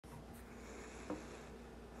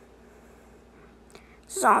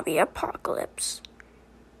Zombie Apocalypse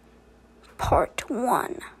Part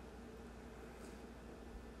 1.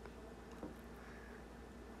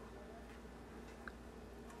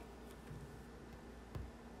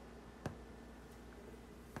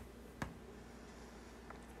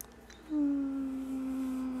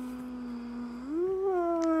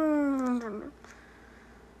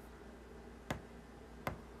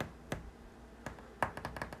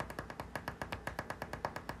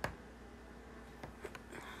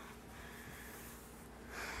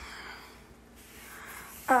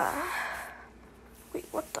 Wait,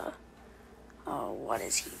 what the? Oh, what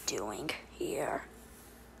is he doing here?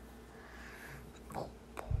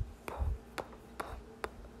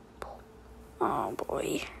 Oh,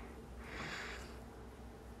 boy.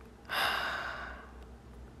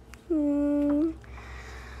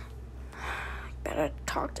 Better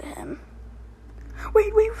talk to him.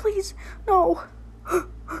 Wait, please. No.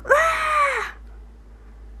 Ah!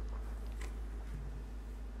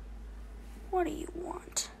 What do you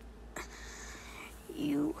want?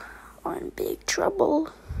 You are in big trouble.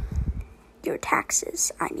 Your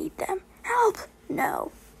taxes, I need them. Help!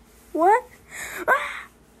 No. What? Ah!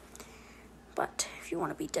 But if you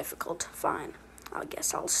want to be difficult, fine. I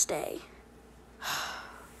guess I'll stay.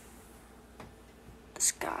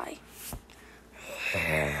 This guy.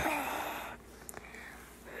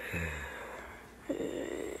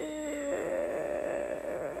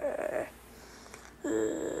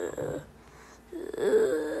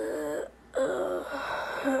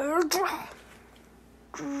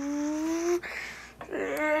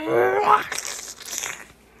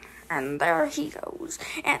 And there he goes.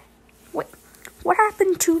 And wait, what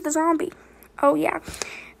happened to the zombie? Oh yeah,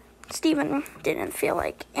 Steven didn't feel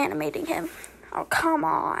like animating him. Oh, come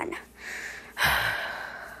on.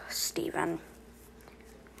 Steven.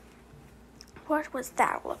 What was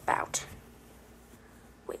that all about?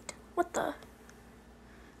 Wait, what the?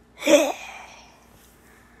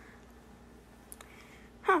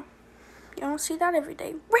 Huh. You don't see that every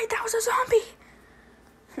day. Wait, that was a zombie!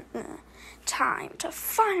 Time to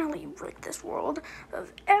finally rid this world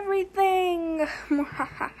of everything.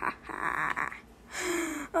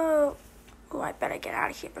 Oh, I better get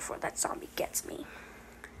out of here before that zombie gets me.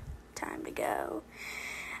 Time to go.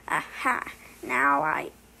 Aha,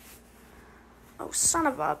 Oh, son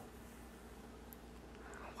of a...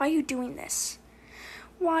 Why are you doing this?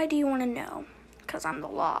 Why do you want to know? Because I'm the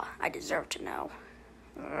law. I deserve to know.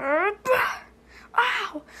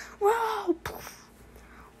 Ow! Whoa!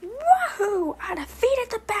 Whoa! I defeated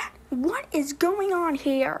the bat. What is going on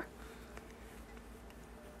here?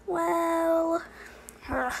 Well...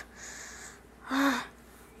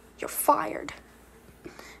 You're fired.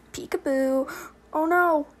 Peekaboo. Oh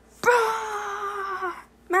no.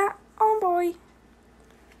 Matt, oh boy.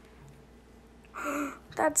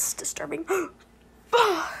 That's disturbing.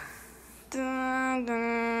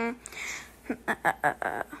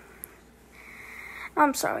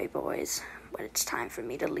 I'm sorry, boys, but it's time for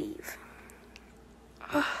me to leave.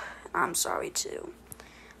 I'm sorry, too.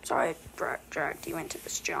 Sorry I dragged you into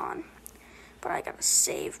this, John. But I gotta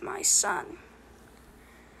save my son.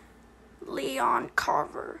 Leon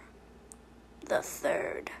Carver the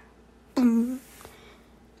Third.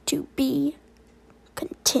 To be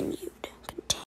continued.